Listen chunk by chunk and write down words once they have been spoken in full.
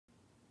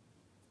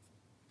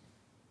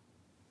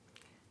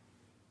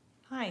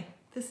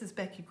This is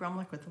Becky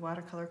Gromlich with the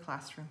Watercolor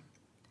Classroom.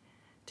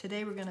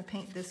 Today we're going to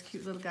paint this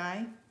cute little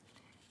guy,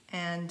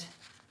 and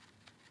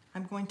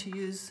I'm going to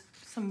use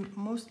some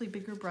mostly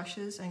bigger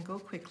brushes and go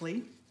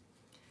quickly,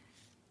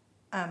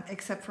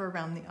 except for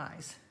around the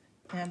eyes.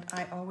 And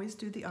I always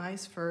do the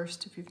eyes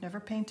first. If you've never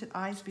painted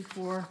eyes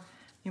before,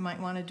 you might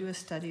want to do a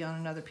study on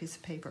another piece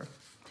of paper.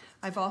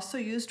 I've also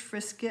used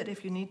Frisket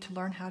if you need to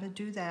learn how to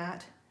do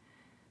that.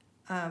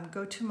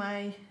 Go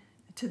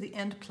to the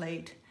end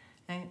plate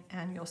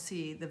and you'll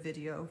see the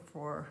video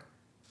for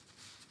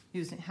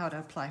using how to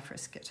apply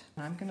Frisket.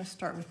 I'm going to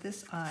start with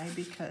this eye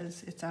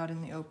because it's out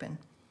in the open.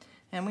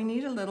 And we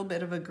need a little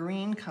bit of a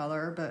green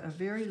color, but a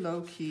very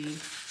low-key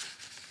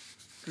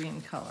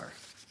green color.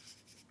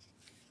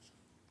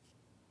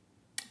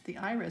 The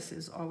iris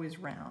is always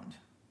round.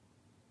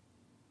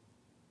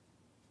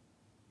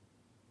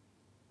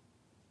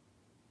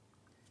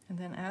 And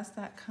then as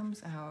that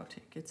comes out,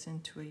 it gets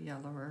into a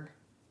yellower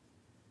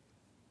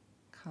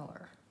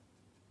color.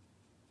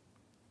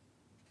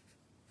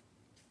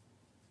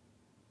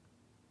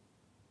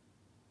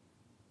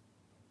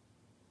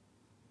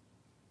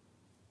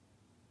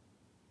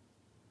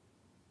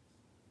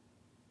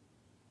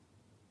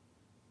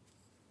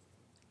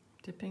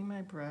 Dipping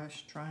my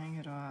brush, drying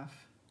it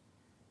off,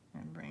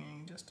 and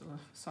bringing just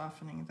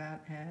softening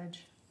that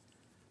edge.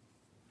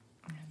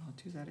 And I'll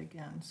do that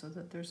again so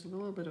that there's a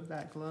little bit of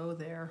that glow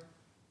there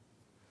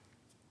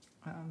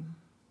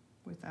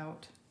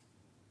without.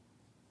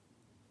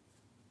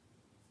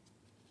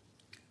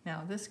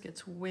 Now this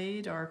gets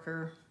way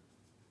darker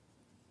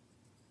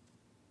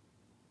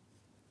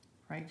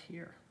right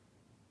here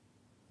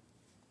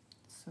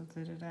so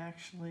that it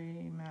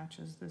actually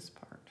matches this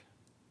part,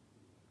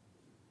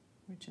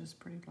 which is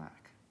pretty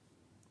black.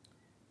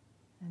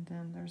 And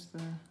then there's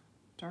the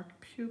dark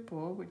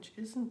pupil, which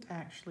isn't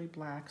actually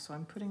black, so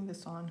I'm putting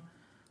this on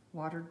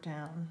watered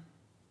down.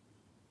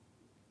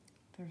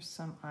 There's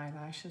some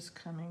eyelashes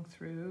coming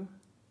through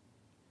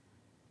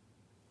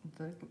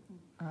the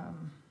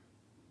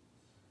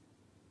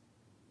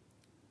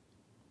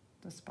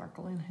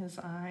sparkle in his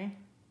eye.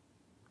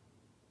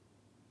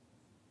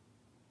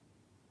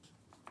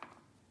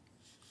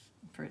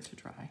 For it to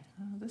dry.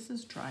 This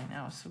is dry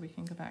now, so we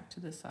can go back to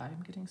this eye.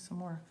 I'm getting some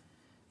more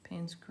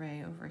Payne's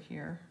Gray over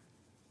here.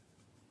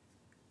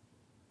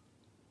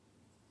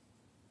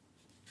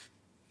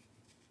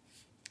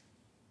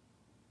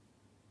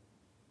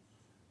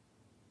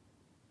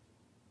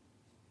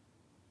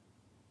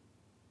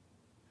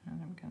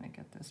 And I'm going to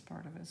get this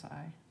part of his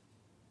eye.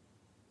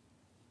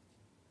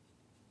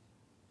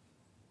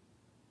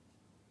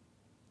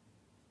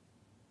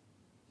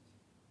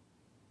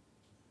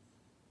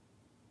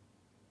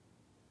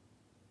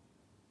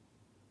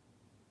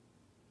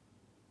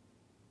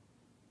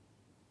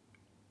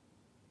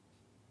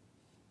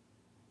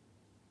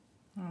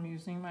 I'm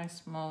using my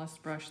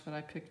smallest brush that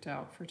I picked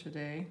out for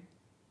today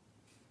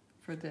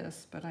for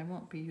this, but I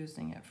won't be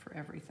using it for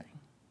everything.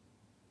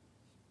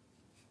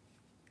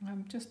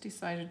 I've just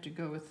decided to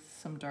go with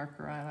some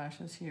darker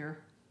eyelashes here.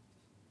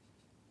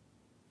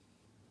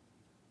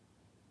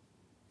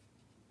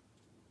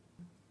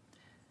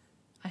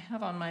 I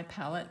have on my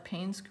palette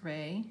Payne's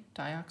Gray,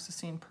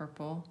 Dioxazine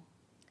Purple,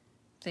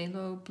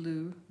 Phthalo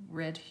Blue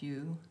Red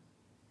Hue,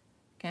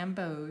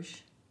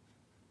 Gamboge,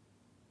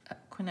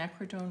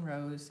 Quinacridone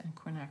Rose, and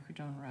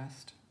Quinacridone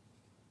Rust.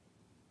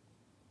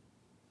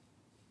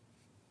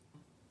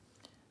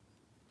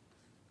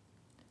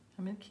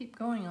 I'm going to keep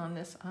going on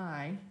this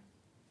eye.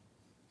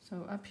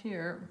 So up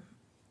here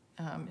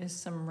is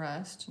some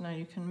rust. Now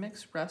you can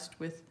mix rust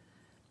with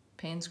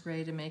Payne's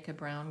Gray to make a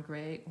brown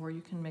gray, or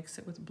you can mix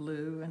it with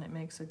blue and it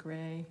makes a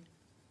gray.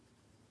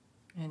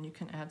 And you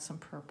can add some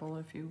purple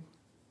if you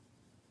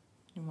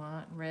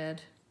want,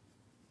 red.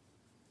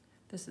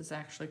 This is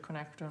actually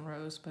Quinacridone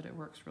Rose, but it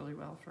works really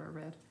well for a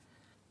red.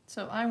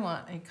 So I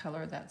want a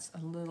color that's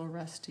a little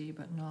rusty,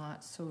 but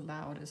not so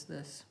loud as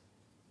this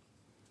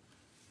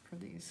for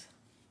these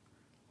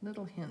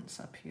little hints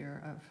up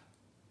here of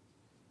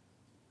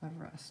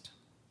rust.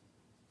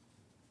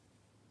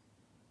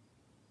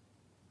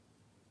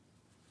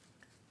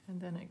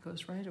 And then it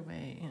goes right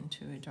away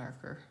into a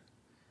darker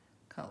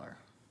color.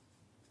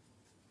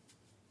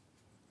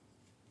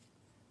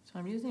 So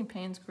I'm using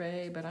Payne's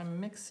Gray, but I'm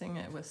mixing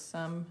it with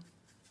some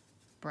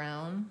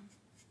brown,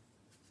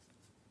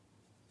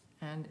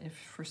 and if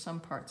for some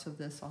parts of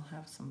this I'll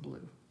have some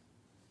blue.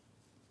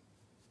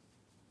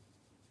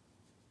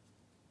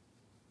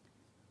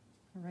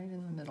 Right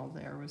in the middle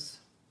there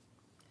was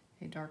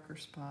a darker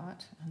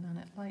spot, and then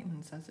it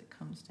lightens as it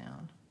comes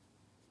down.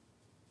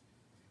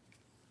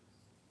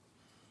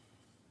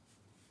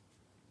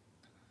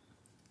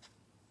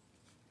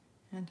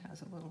 And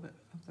has a little bit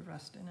of the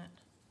rust in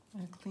it.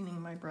 I'm cleaning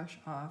my brush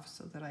off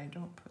so that I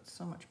don't put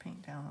so much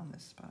paint down on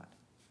this spot.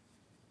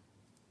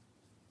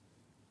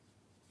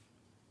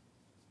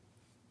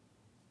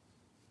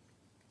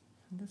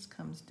 And this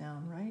comes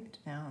down right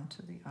down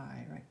to the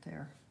eye right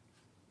there.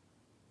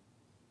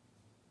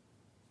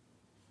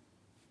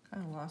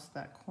 Kind of lost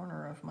that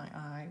corner of my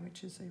eye,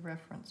 which is a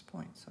reference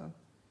point, so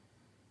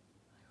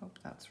Hope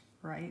that's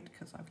right,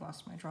 because I've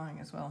lost my drawing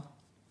as well.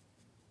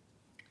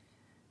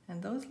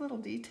 And those little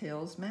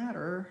details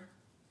matter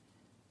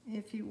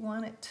if you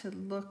want it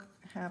to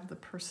have the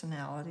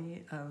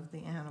personality of the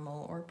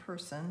animal or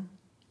person.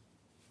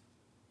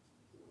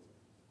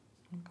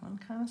 I'm going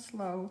kind of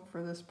slow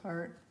for this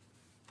part.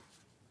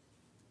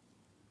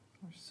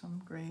 There's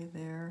some gray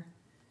there,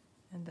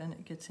 and then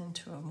it gets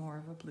into more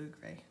of a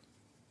blue-gray.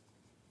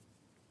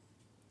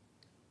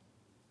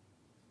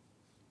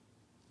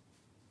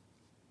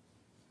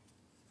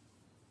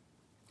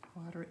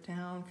 Water it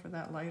down for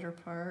that lighter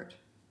part.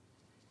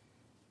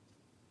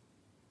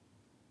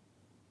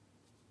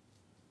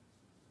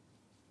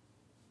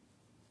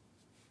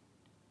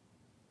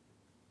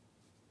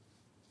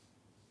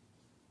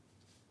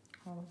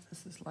 All of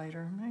this is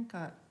lighter. I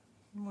got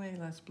way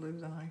less blue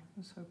than I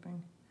was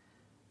hoping.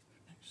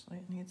 Actually,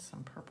 it needs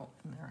some purple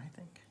in there, I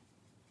think.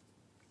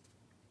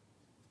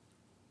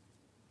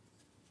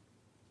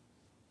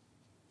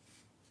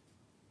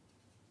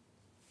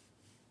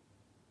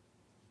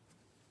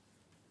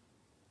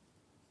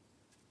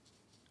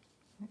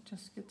 It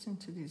just gets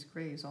into these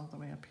grays all the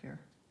way up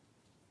here.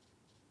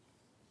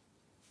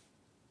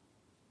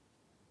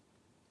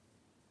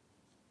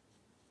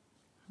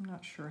 I'm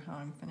not sure how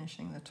I'm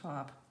finishing the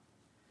top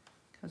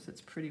because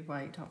it's pretty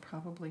white. I'll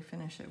probably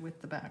finish it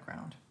with the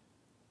background.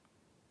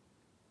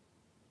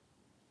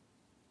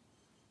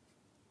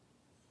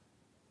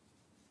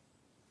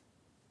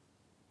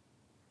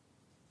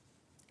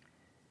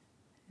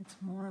 It's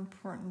more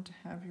important to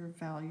have your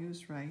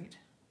values right.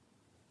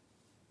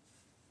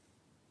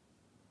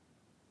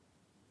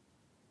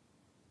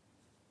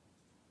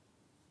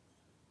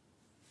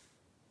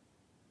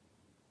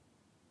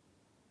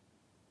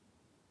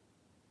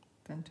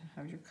 Than to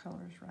have your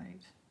colors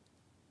right.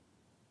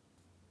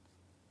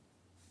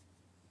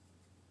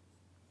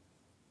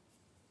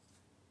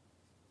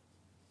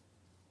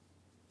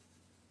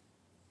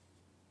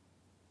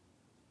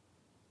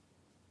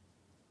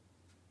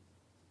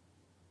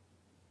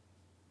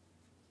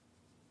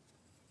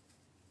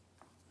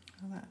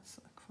 Well, that's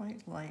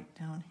quite light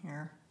down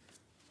here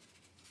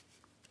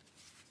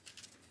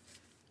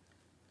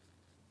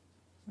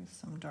with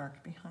some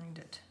dark behind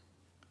it.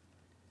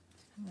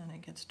 And then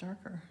it gets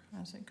darker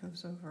as it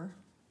goes over.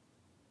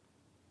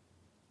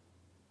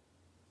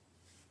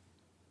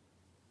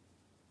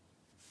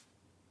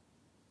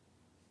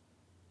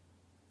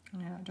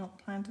 Now, I don't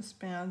plan to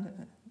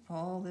spend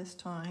all this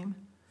time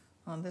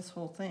on this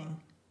whole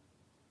thing,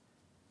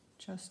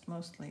 just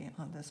mostly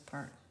on this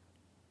part.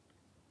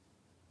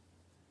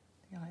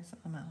 The eyes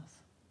and the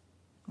mouth,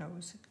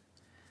 nose,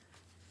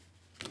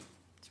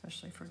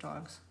 especially for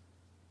dogs.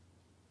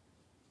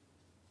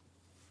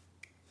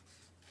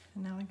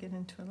 And now I get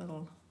into a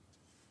little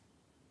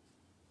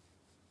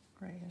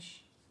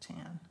grayish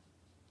tan.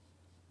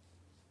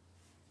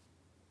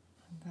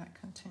 And that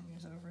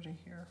continues over to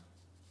here.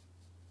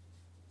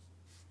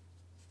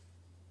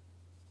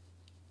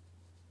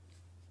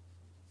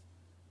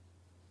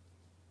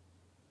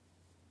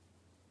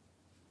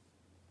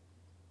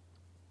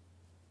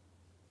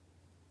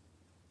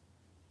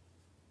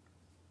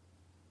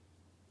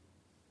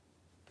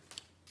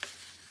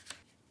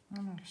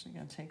 I'm actually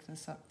going to take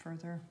this up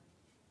further.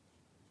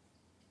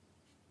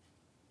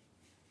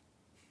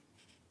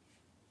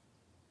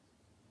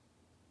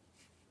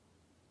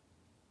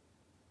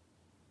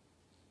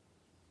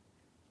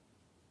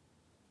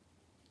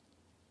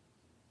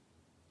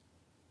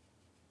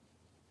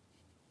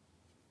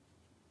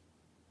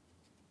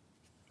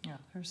 Yeah,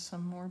 there's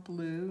some more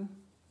blue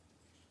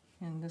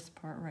in this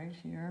part right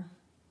here.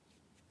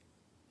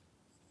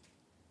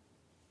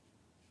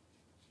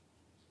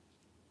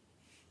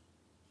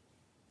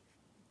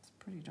 It's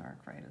pretty dark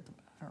right at the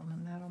bottom,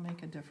 and that'll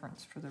make a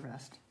difference for the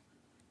rest.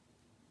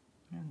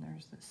 And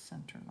there's this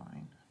center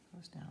line that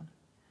goes down.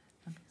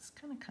 I'm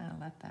just gonna kind of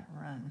let that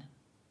run.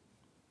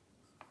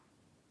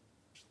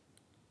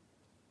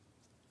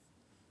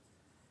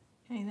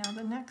 Okay, now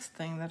the next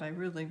thing that I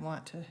really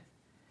want to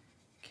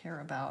care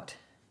about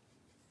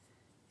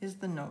is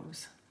the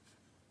nose.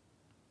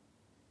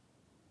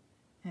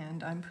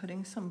 And I'm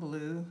putting some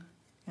blue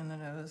in the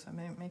nose. I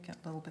may make it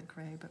a little bit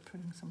gray, but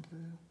putting some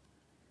blue.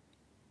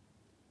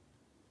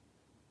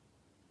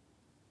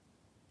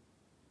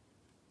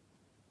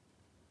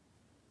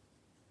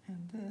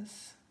 And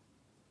this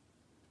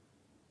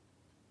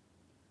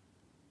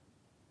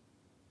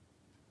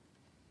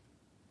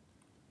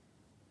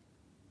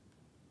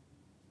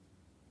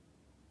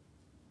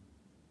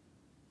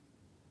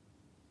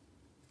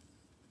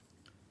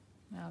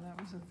now that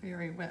was a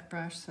very wet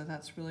brush, so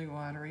that's really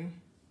watery.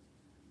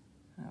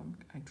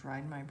 I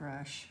dried my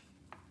brush,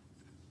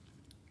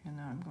 and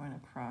now I'm going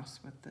across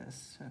with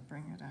this to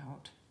bring it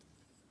out.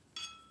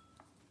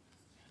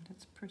 And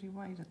it's pretty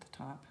white at the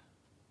top.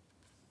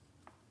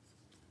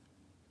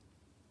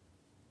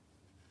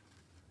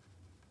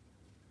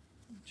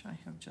 Which I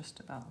have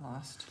just about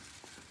lost.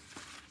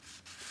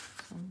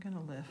 So I'm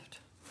gonna lift.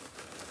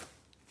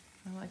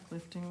 I like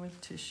lifting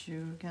with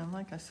tissue. Again,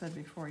 like I said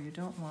before, you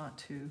don't want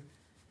to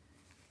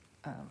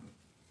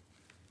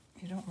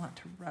you don't want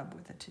to rub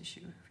with a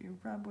tissue. If you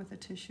rub with a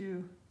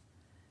tissue,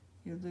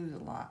 you lose a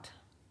lot.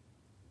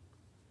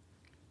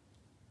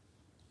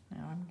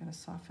 Now I'm going to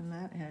soften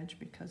that edge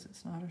because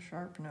it's not a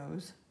sharp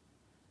nose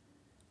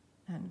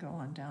and go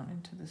on down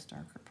into this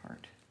darker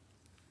part.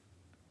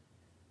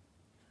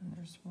 And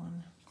there's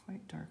one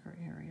quite darker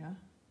area,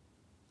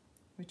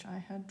 which I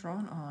had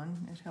drawn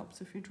on. It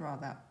helps if you draw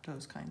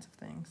those kinds of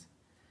things.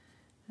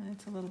 And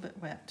it's a little bit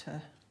wet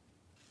to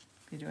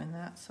be doing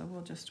that, so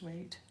we'll just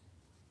wait.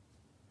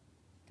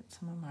 Get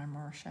some of my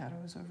more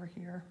shadows over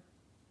here.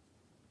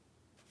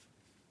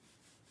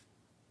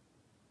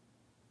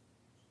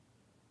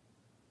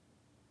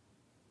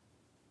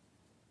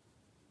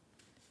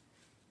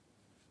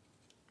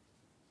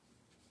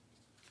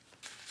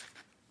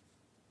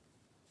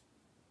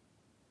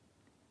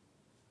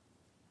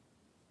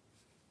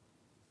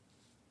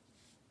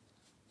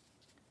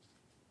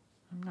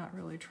 I'm not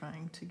really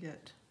trying to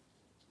get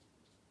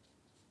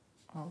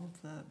all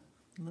of the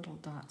little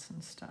dots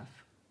and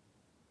stuff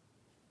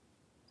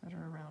that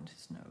are around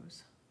his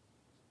nose.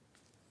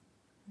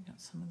 We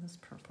got some of this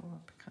purple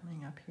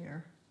coming up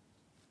here.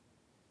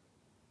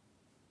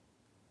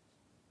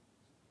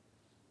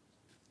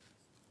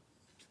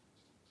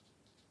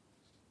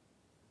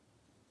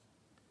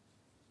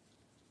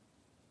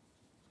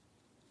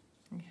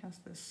 He has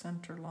this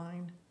center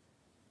line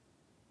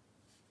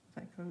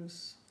that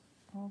goes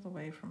all the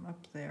way from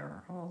up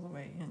there, all the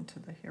way into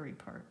the hairy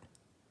part.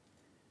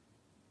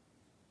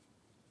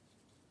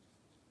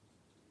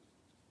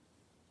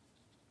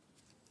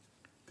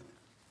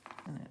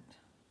 And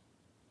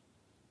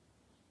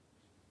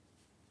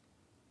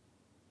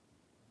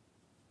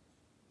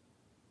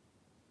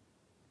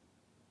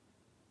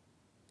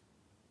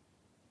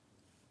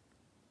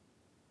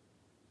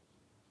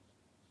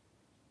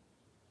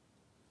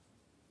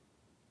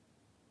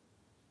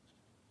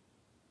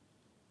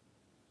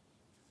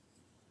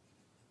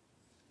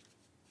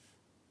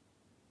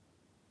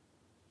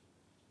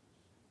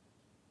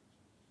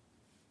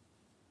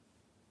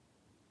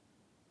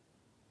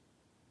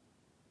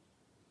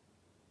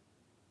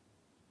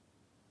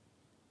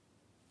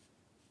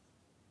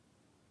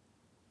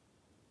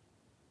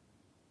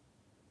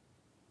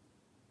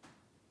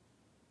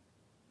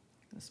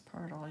this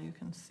part, all you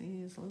can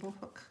see is a little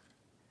hook.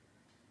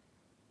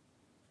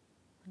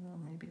 Well,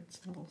 maybe it's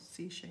a little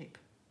C shape.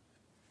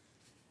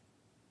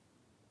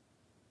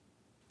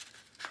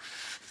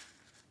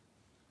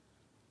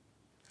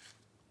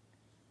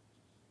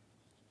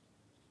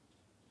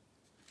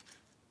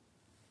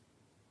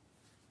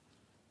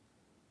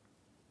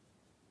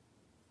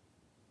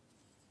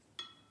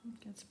 It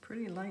gets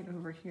pretty light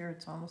over here.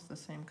 It's almost the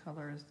same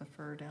color as the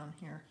fur down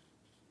here.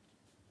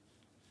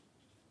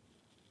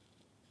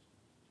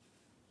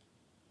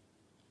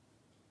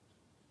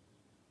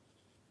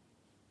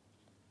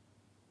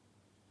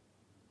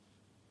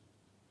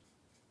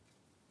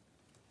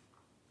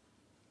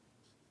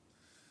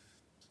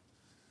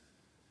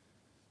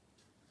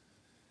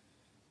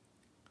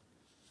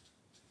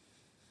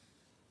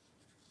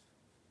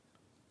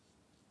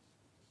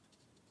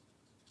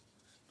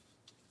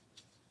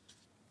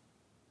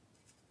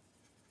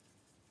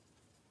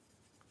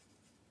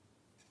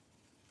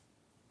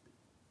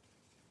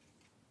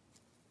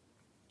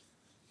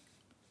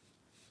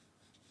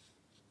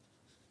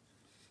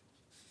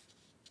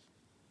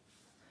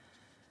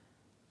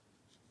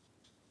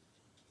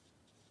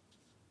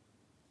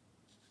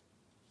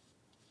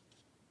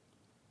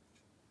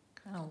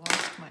 Kind of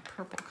lost my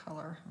purple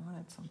color. I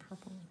wanted some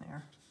purple in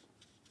there.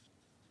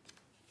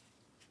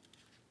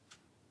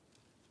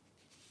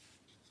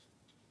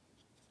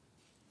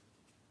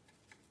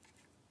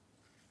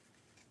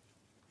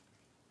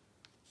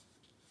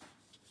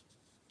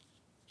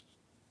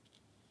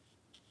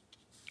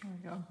 There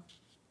we go.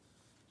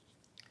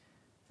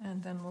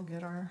 And then we'll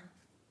get our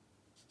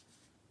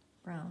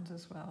browns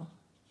as well.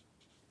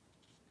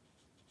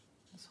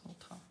 This whole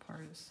top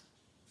part is,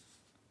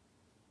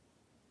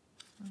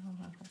 oh,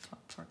 that whole top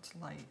part's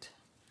light.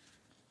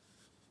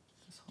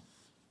 This whole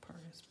part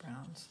is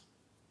browns.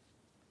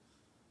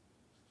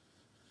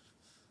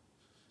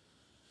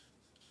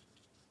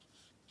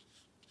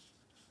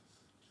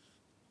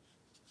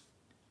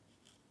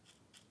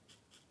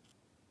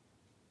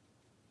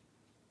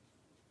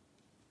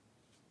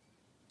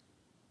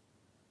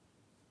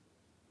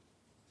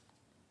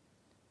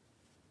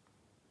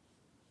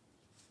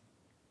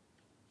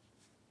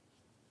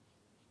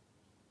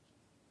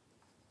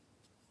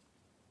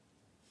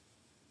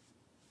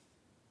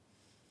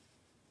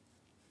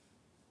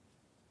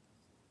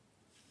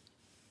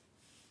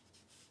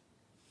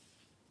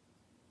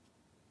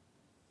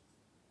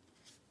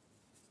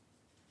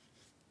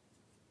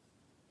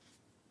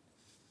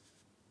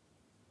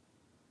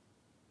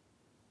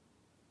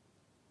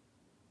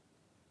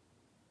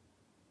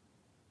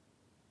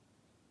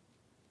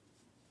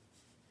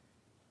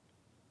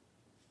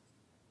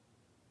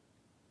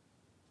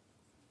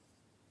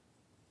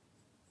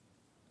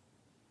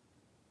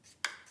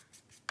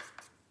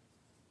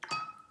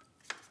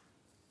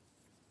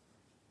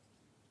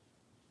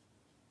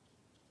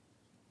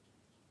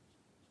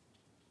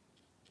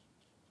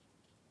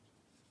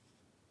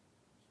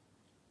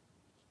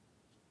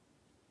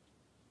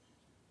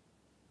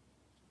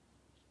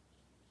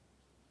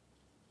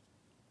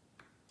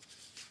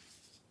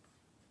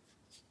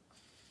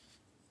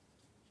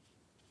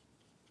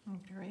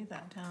 Gray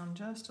that down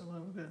just a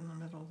little bit in the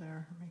middle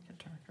there, make it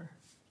darker.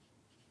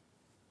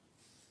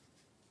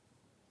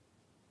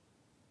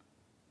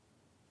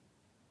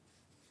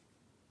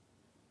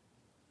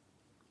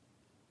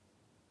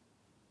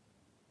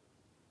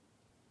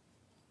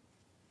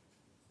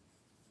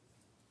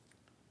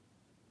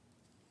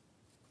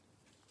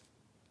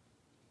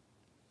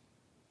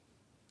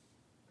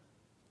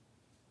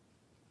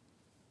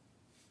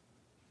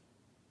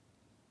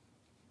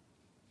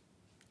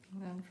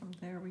 And then from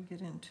there we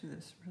get into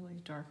this really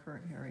darker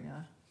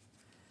area.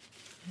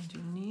 And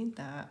you need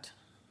that.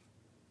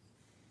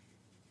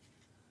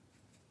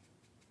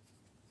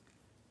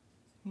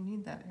 You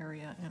need that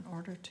area in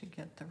order to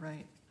get the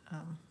right,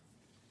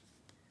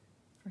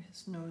 for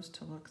his nose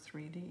to look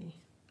 3D.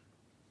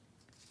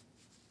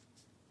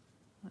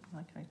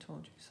 Like I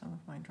told you, some of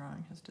my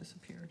drawing has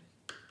disappeared.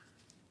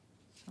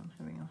 So I'm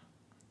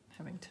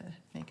having to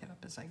make it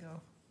up as I go.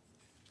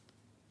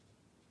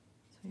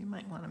 So you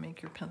might want to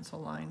make your pencil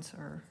lines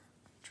or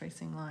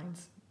tracing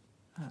lines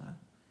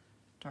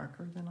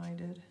darker than I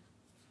did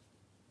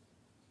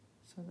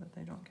so that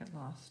they don't get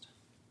lost.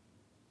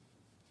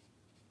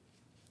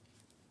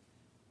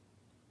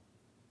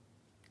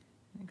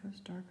 And it goes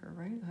darker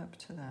right up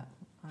to that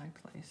eye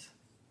place.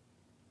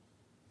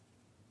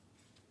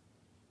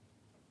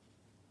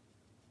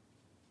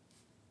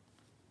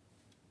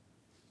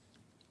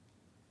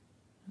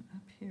 And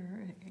up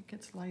here it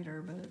gets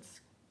lighter, but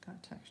it's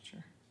got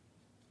texture.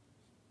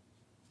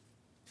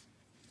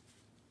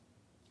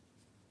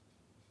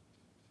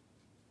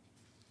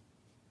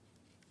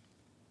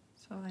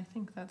 So I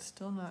think that's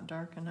still not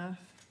dark enough.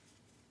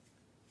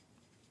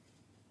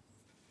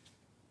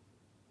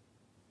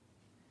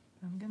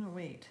 I'm gonna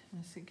wait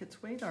as it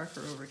gets way darker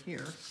over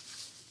here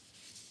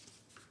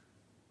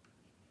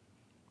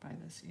by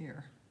this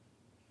ear.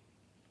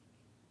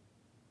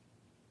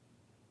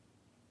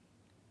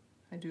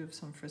 I do have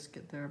some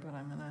frisket there, but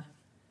I'm gonna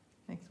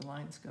make the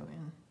lines go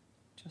in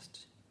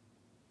just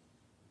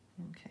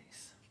in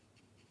case.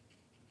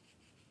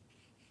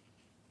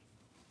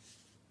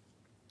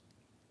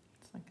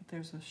 Like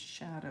there's a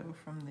shadow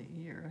from the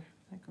ear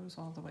that goes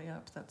all the way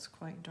up. That's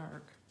quite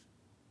dark.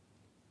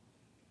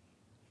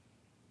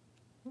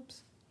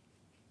 Oops.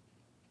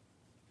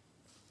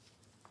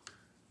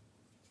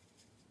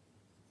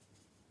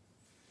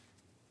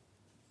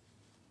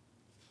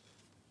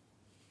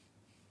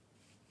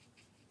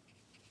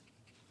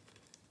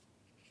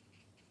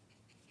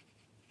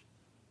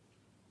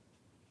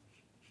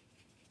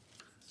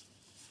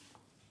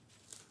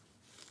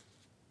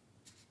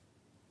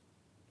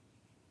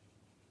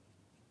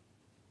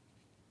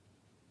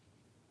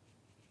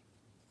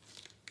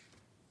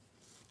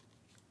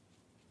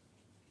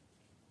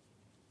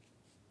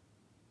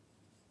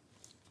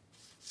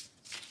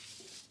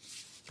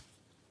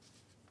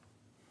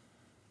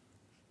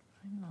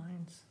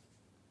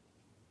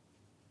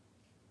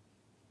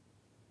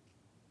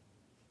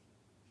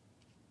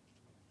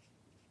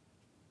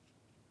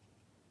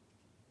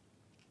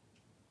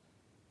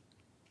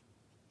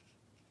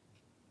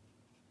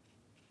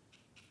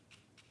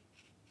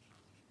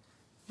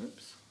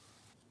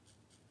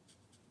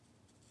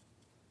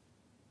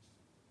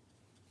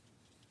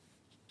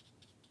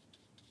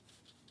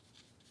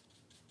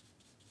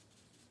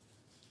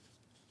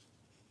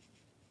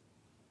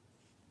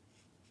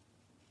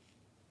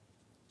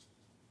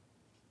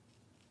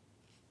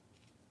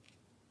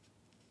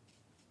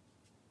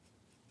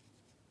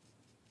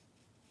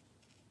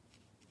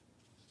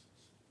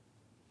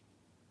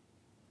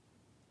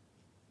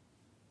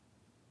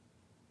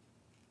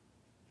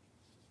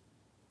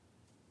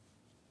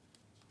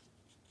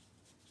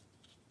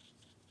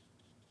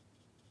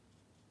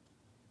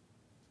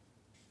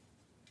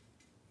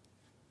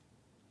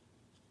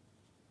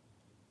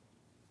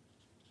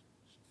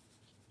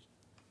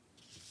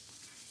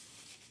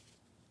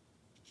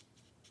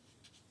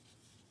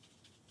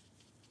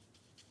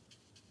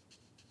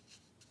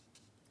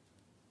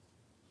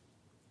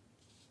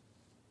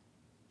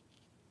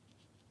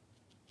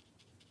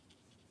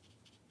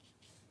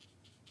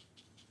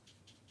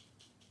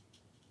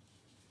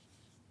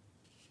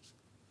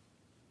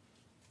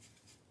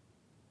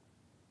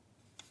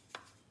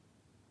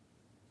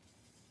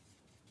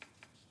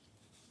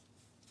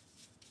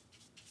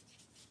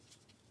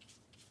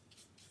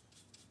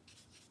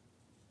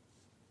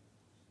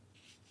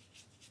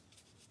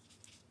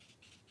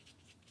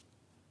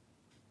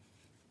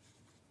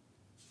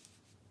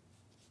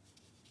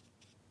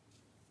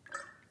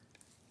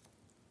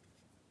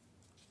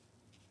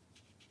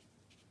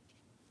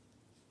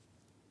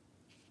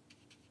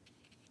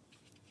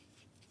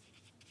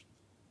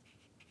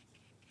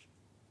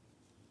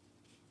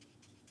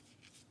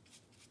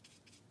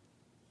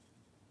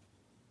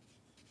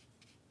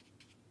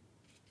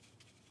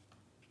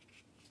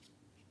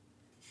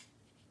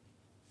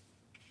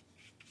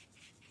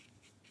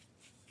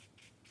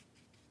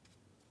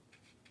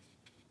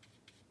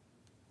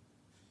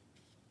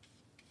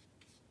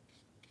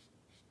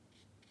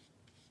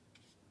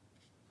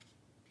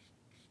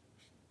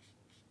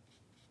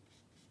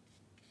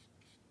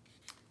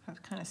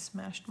 I've kind of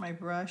smashed my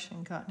brush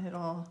and gotten it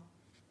all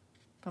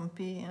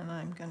bumpy, and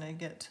I'm going to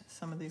get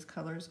some of these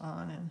colors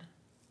on and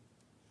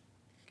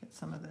get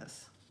some of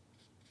this.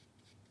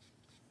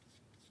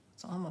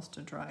 It's almost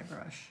a dry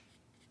brush.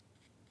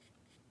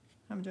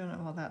 I'm doing it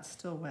while that's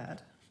still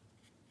wet.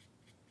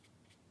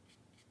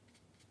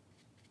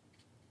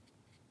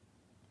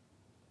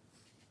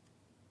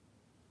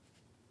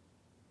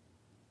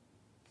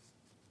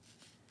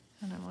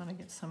 And I want to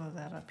get some of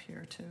that up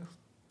here too.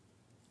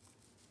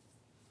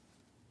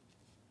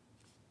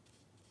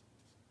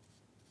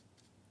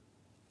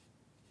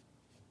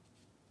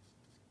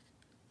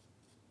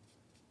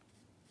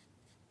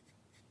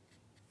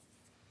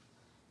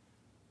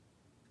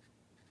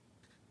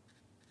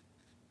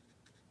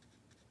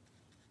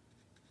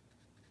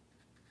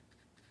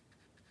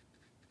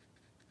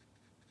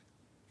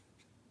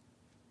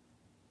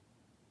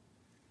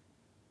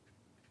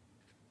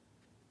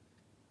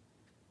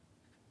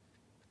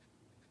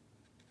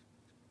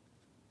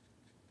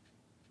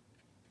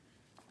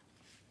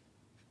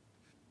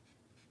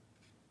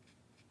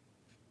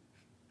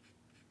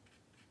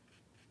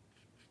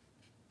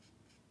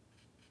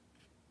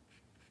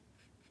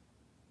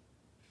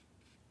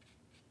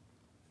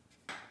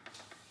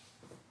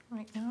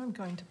 Right now I'm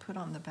going to put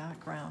on the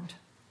background,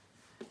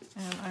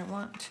 and I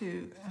want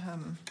to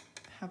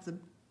have the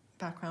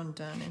background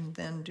done and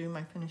then do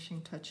my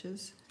finishing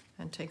touches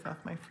and take off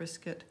my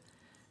frisket.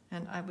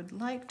 And I would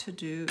like to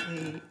do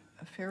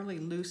a fairly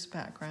loose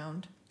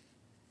background.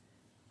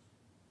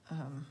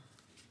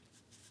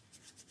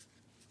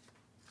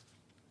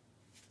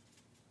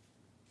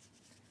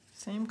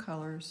 Same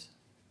colors.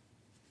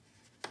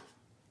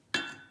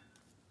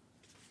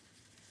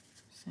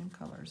 Same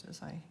colors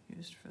as I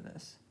used for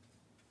this.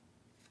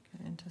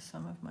 Get into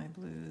some of my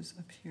blues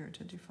up here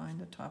to define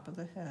the top of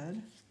the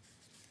head.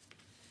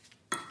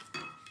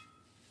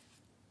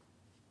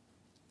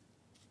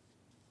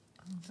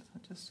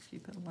 I'll just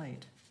keep it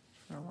light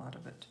for a lot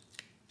of it.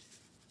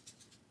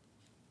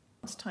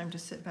 It's time to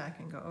sit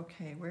back and go,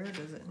 okay, where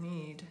does it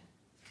need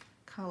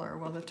color?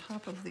 Well, the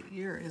top of the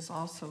ear is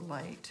also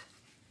light.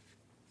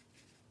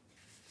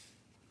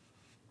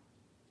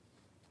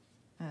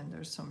 And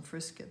there's some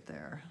frisket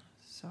there.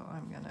 So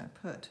I'm gonna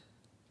put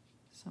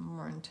some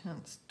more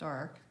intense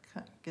dark,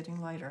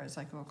 getting lighter as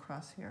I go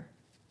across here.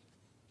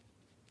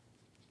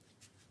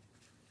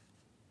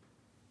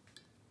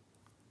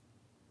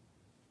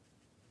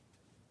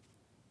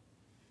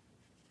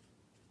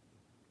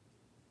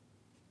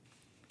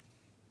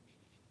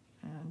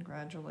 And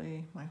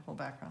gradually my whole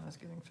background is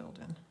getting filled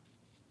in.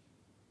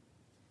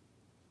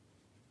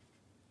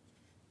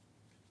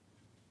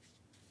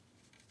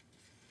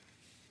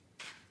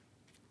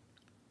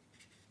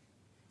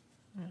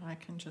 And I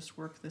can just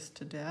work this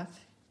to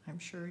death. I'm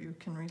sure you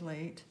can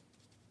relate.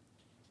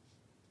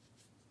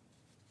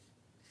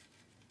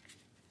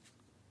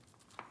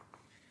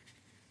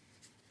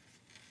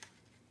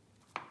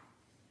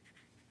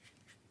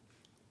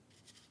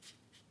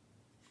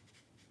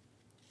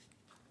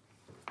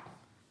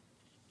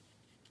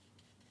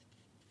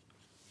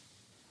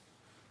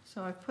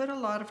 So I've put a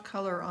lot of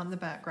color on the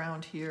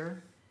background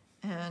here,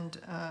 and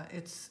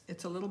it's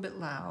a little bit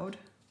loud.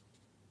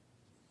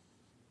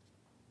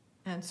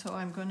 And so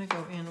I'm going to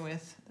go in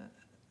with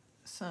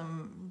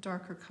some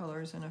darker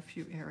colors in a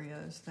few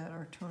areas that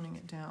are toning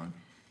it down.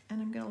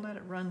 And I'm going to let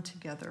it run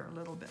together a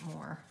little bit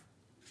more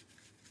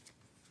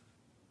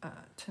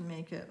to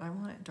make it, I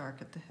want it dark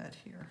at the head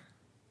here.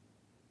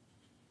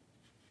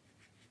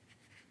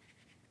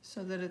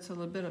 So that it's a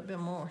bit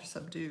more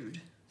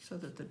subdued, so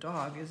that the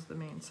dog is the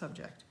main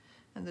subject.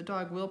 And the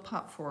dog will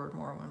pop forward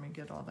more when we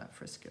get all that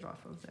frisket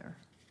off of there.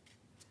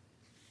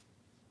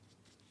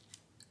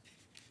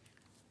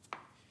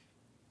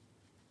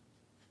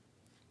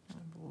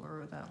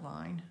 Blur that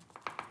line.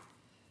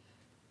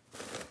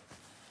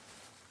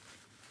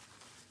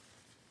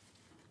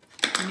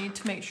 You need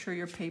to make sure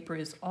your paper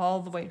is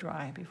all the way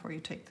dry before you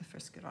take the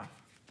frisket off.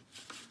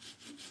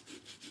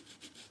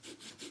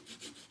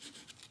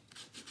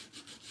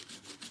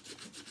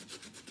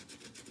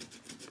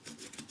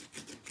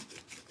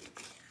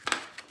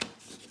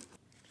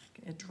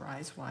 It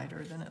dries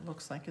wider than it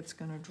looks like it's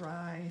going to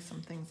dry,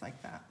 some things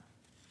like that.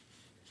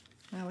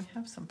 Now we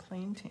have some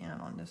plain tan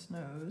on this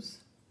nose.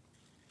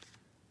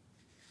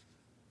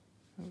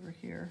 Over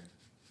here,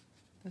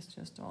 this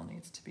just all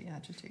needs to be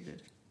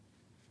agitated.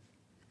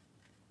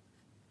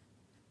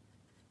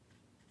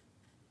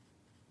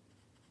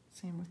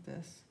 Same with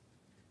this,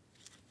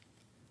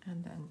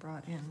 and then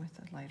brought in with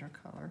a lighter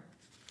color.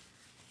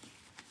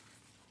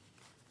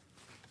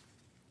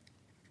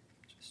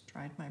 Just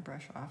dried my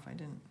brush off, I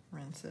didn't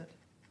rinse it.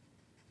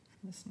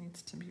 This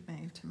needs to be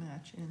made to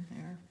match in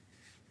there.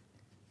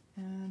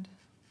 And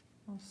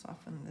I'll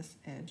soften this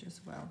edge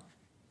as well.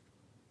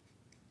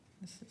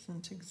 This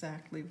isn't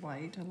exactly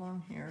white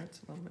along here, it's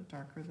a little bit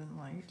darker than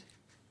light.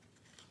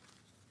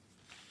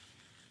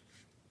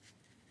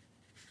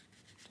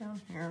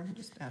 Down here, I'm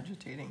just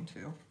agitating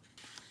too.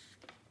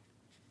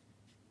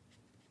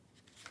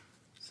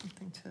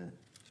 Something to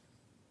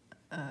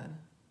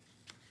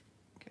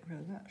get rid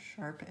of that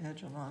sharp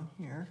edge along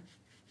here.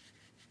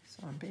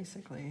 So I'm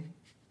basically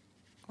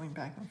going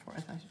back and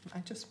forth. I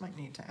just might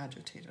need to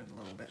agitate it a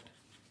little bit.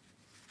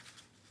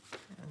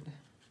 And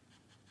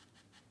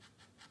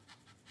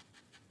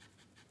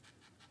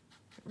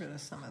get rid of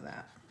some of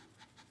that.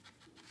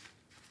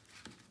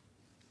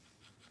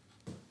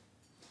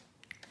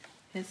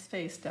 His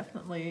face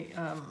definitely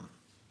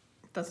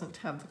doesn't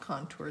have the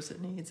contours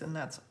it needs, and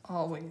that's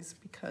always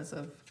because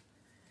of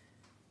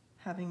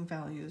having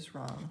values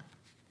wrong.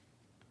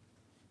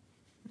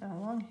 Now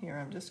along here,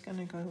 I'm just going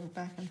to go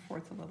back and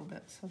forth a little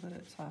bit so that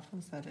it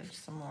softens that edge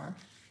some more.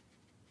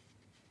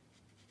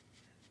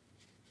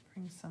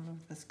 Bring some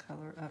of this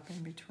color up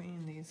in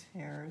between these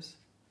hairs.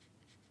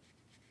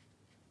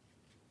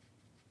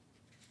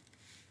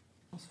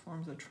 This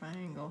forms a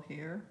triangle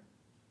here,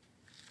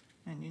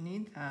 and you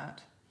need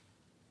that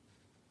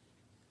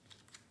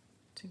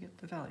to get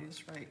the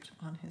values right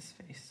on his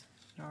face.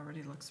 It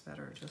already looks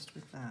better just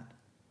with that.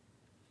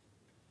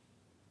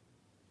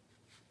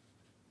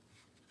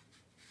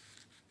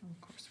 And of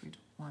course, we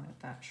don't want it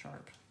that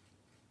sharp.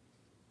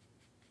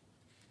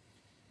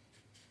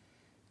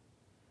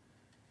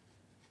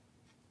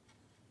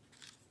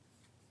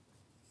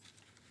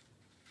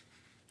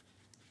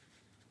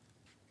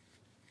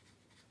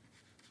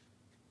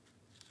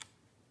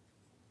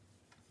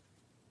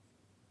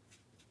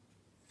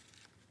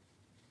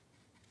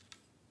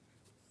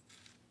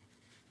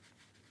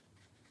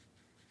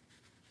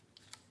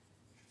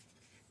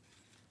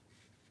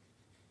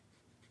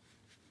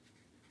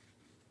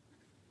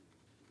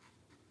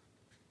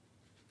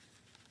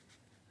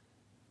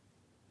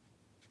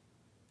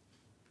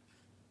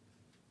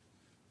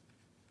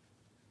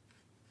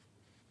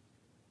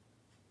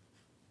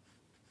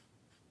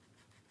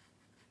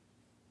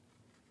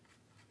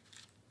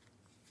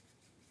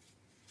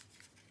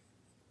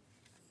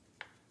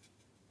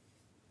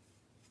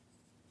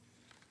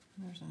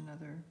 There's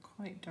another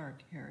quite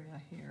dark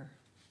area here.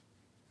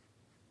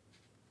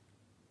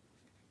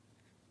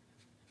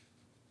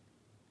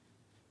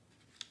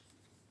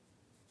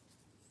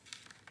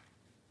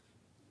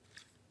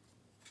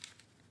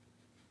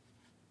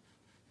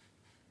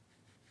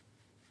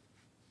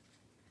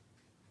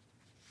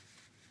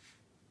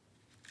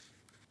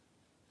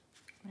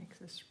 Make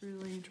this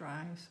really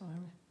dry so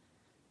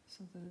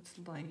that it's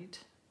light.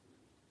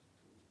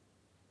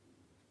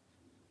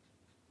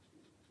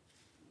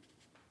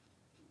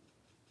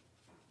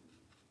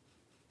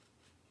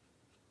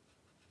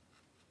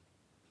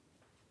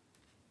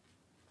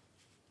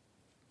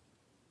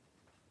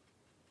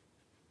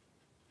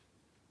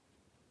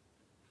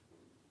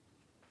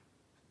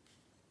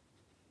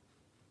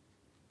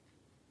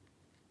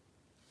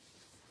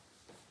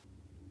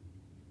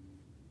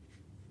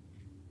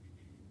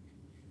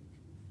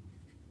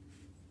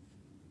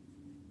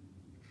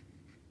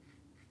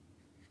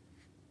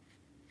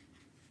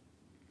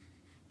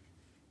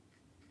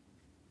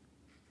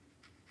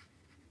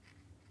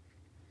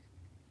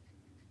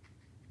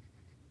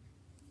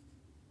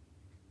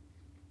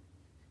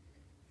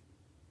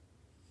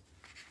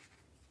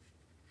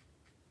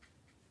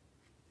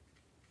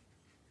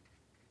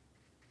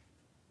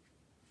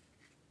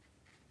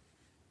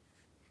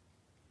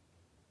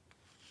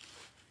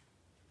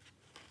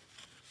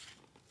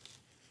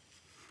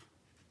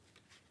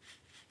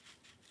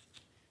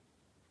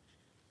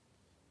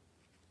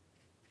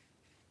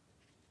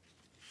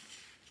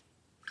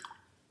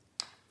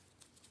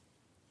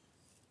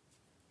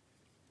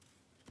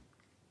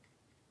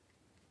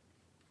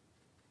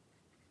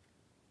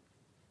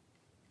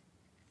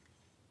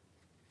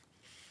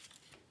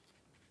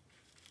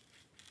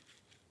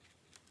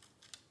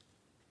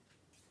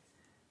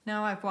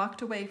 Now I've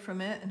walked away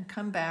from it and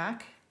come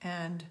back,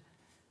 and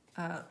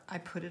I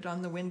put it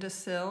on the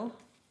windowsill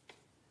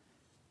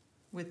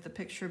with the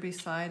picture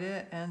beside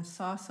it and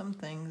saw some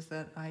things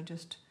that I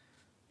just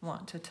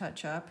want to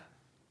touch up.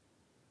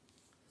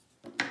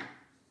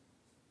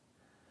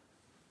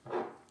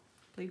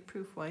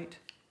 Bleed-proof white.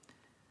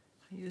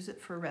 I use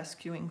it for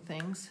rescuing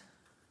things.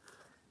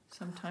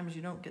 Sometimes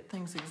you don't get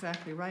things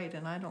exactly right,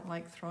 and I don't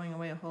like throwing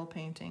away a whole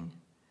painting.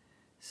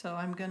 So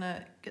I'm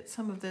gonna get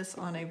some of this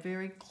on a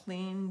very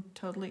clean,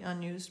 totally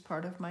unused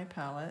part of my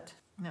palette.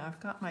 Now I've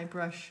got my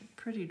brush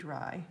pretty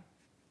dry,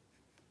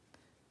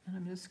 and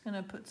I'm just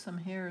gonna put some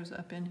hairs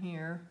up in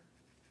here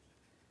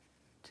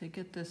to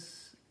get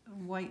this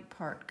white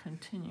part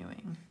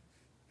continuing.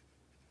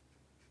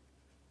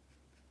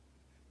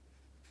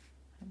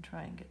 And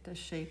try and get the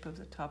shape of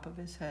the top of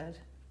his head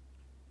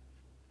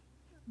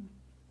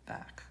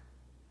back.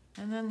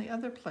 And then the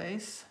other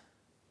place,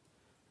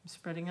 I'm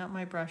spreading out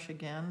my brush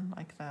again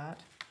like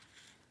that,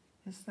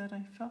 is that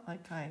I felt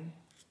like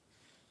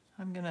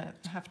I'm gonna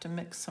have to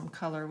mix some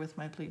color with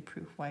my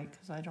bleed-proof white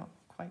because I don't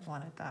quite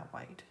want it that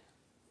white.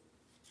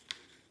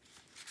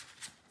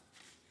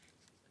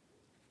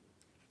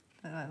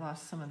 And I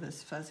lost some of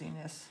this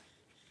fuzziness,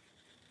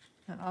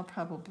 and I'll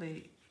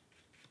probably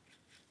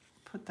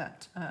put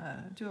that,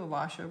 do a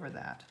wash over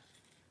that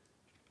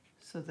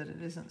so that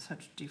it isn't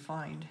such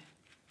defined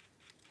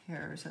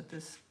hairs at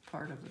this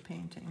part of the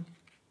painting.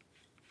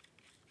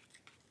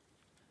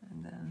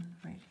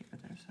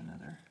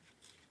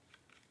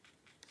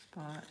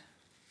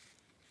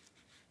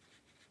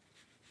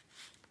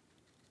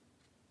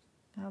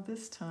 Now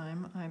this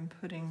time I'm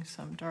putting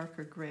some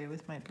darker gray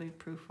with my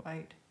bleed-proof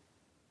white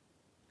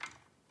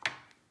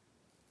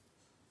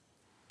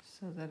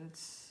so that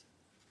it's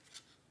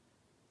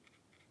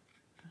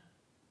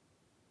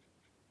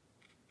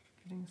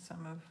getting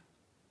some of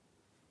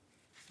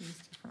these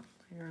different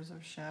layers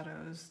of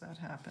shadows that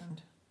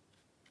happened.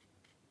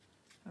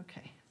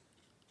 Okay.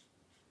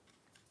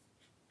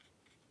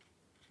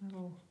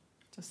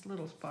 Just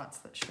little spots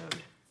that showed.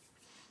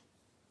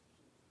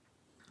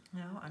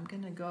 Now I'm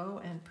going to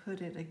go and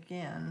put it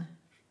again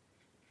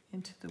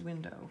into the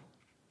window.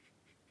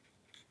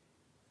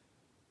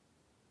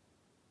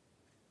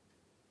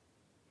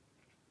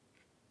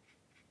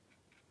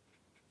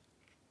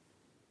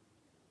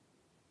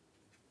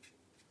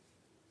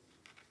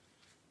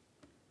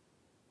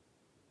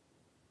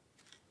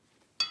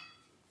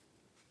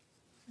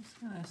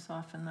 Just going to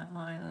soften that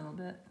line a little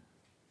bit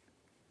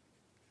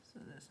so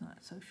that it's not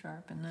so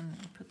sharp, and then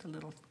I'll put the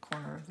little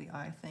corner of the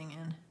eye thing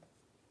in.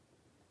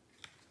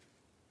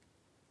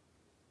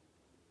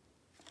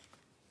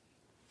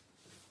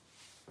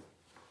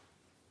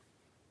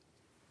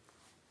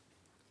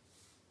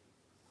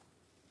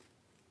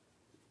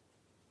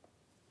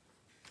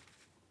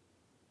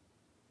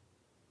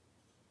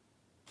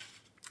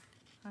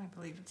 I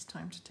believe it's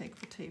time to take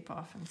the tape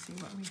off and see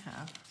what we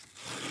have.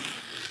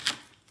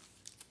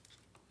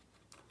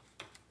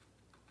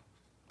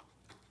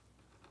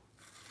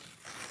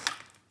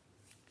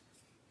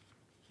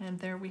 And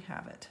there we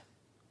have it.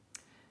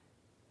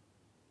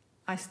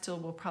 I still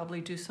will probably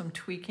do some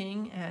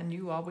tweaking, and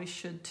you always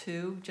should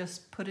too.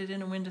 Just put it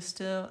in a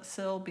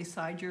windowsill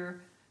beside your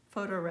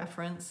photo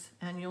reference,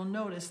 and you'll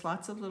notice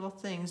lots of little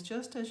things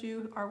just as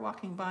you are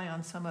walking by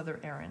on some other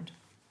errand.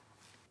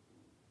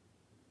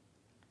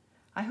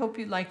 I hope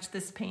you liked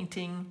this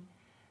painting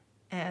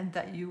and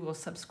that you will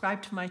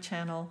subscribe to my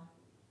channel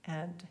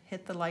and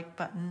hit the like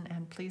button,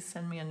 and please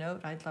send me a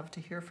note. I'd love to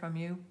hear from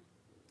you.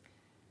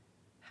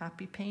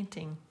 Happy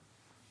painting.